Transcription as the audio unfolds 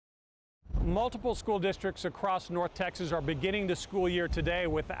Multiple school districts across North Texas are beginning the school year today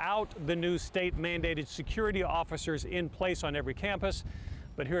without the new state-mandated security officers in place on every campus.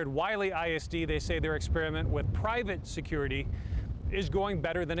 But here at Wylie ISD, they say their experiment with private security is going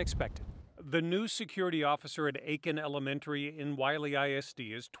better than expected. The new security officer at Aiken Elementary in Wylie ISD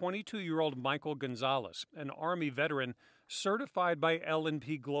is 22-year-old Michael Gonzalez, an Army veteran certified by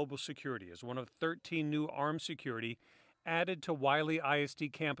L&P Global Security as one of 13 new armed security added to Wylie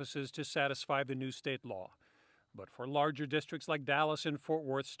ISD campuses to satisfy the new state law. But for larger districts like Dallas and Fort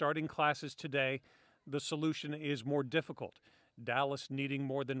Worth starting classes today, the solution is more difficult. Dallas needing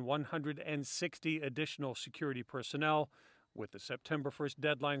more than 160 additional security personnel, with the September 1st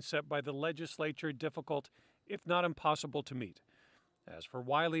deadline set by the legislature difficult, if not impossible, to meet. As for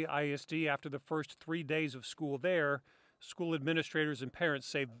Wylie ISD, after the first 3 days of school there, school administrators and parents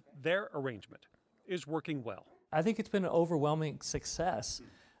say their arrangement is working well. I think it's been an overwhelming success.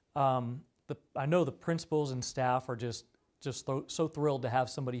 I know the principals and staff are just so thrilled to have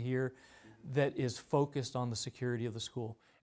somebody here that is focused on the security of the school.